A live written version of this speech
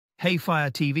Hey Fire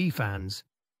TV fans!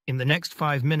 In the next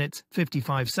 5 minutes,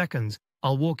 55 seconds,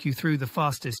 I'll walk you through the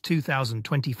fastest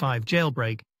 2025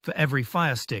 jailbreak for every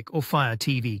Fire Stick or Fire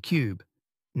TV cube.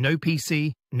 No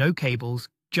PC, no cables,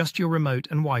 just your remote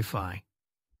and Wi-Fi.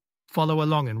 Follow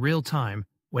along in real time.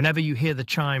 Whenever you hear the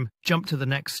chime, jump to the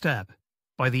next step.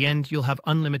 By the end, you'll have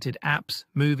unlimited apps,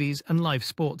 movies, and live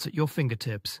sports at your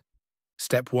fingertips.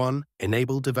 Step 1.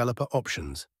 Enable developer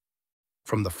options.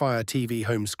 From the Fire TV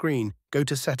home screen, go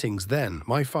to Settings, then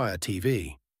My Fire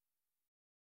TV.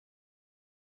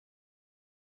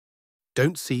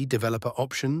 Don't see developer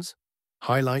options?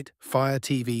 Highlight Fire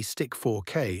TV Stick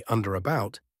 4K under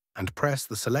About and press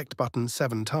the select button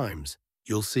 7 times.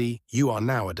 You'll see you are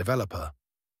now a developer.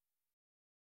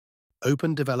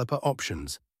 Open Developer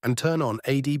Options and turn on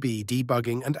ADB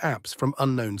debugging and apps from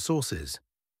unknown sources.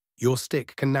 Your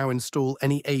stick can now install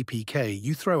any APK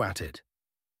you throw at it.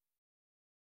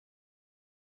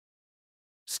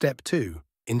 Step 2.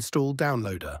 Install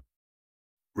Downloader.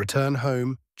 Return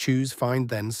home, choose Find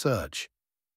then Search.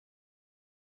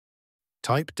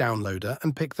 Type Downloader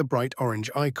and pick the bright orange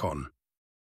icon.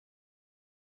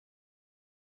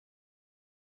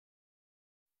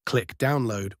 Click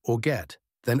Download or Get,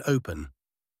 then Open.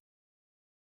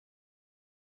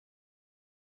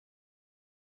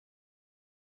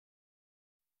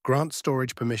 Grant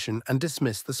storage permission and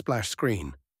dismiss the splash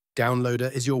screen. Downloader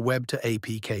is your web to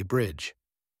APK bridge.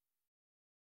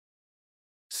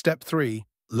 Step 3.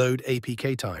 Load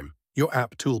APK time, your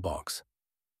app toolbox.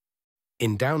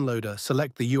 In Downloader,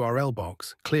 select the URL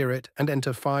box, clear it, and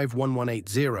enter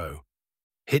 51180.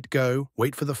 Hit Go,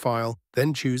 wait for the file,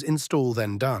 then choose Install,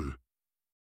 then Done.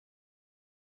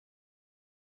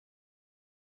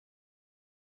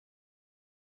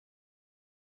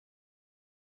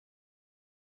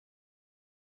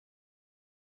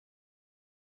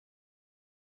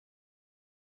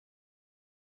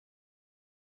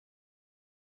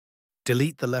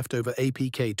 Delete the leftover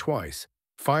APK twice.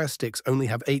 Fire Sticks only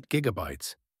have 8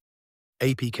 GB.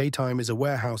 APK Time is a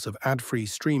warehouse of ad-free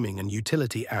streaming and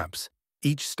utility apps,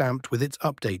 each stamped with its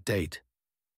update date.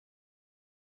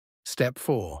 Step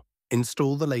 4.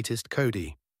 Install the latest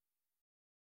Kodi.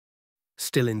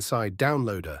 Still inside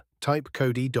Downloader, type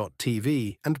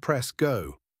Kodi.tv and press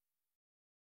Go.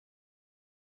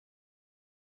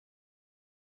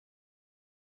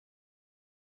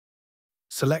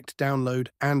 Select Download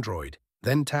Android,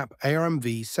 then tap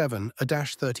ARMv7 a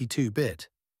 -32-bit.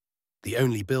 The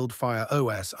only build Fire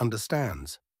OS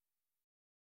understands.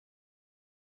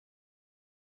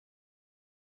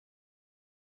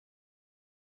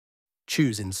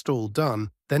 Choose Install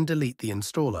Done, then delete the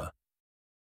installer.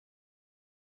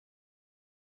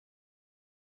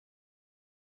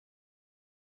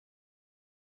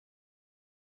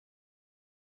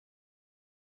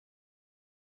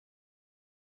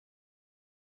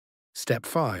 Step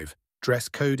 5. Dress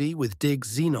Kodi with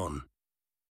Diggs Xenon.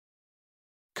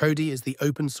 Kodi is the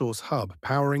open-source hub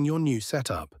powering your new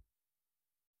setup.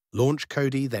 Launch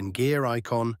Kodi, then Gear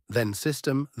icon, then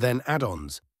System, then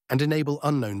Add-ons, and enable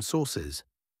unknown sources.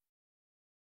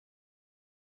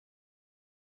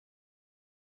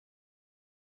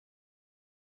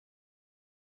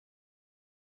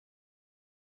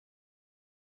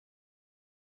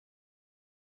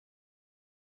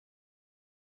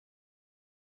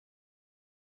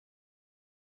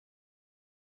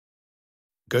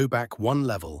 Go back one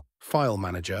level, File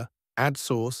Manager, add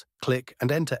source, click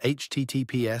and enter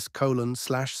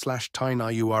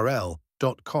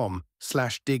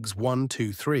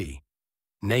https://tinyurl.com/diggs123.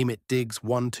 Name it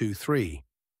diggs123.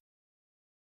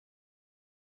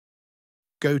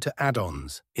 Go to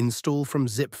Add-ons, install from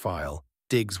zip file,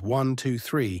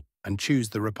 diggs123, and choose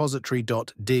the repository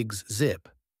 .diggs-zip.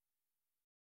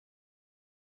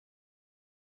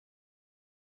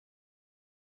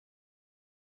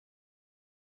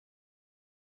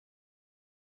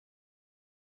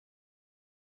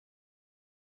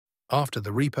 After the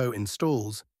repo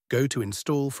installs, go to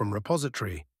Install from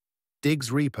Repository, Diggs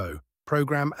Repo,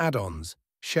 Program Add-ons,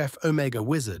 Chef Omega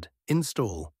Wizard,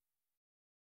 Install.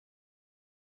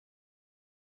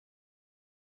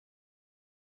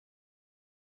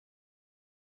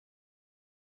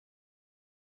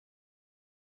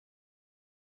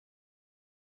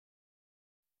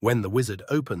 When the wizard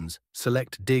opens,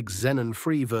 select Diggs Xenon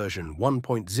Free version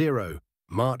 1.0,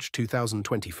 March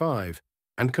 2025,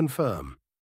 and confirm.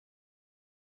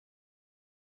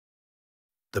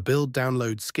 The build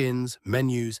downloads skins,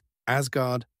 menus,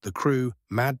 Asgard, The Crew,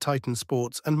 Mad Titan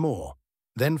Sports, and more.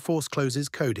 Then force closes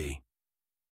Kodi.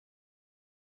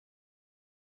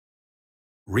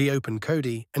 Reopen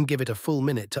Kodi and give it a full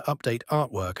minute to update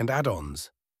artwork and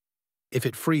add-ons. If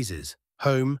it freezes,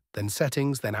 Home, then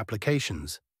Settings, then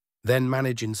Applications. Then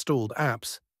Manage Installed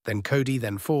Apps, then Kodi,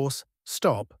 then Force,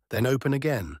 Stop, then Open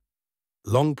again.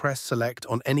 Long press select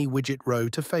on any widget row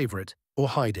to favorite or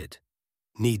hide it.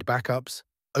 Need backups?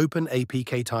 Open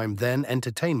APK Time, then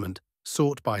Entertainment,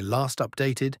 sort by last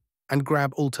updated, and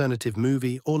grab alternative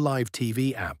movie or live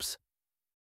TV apps.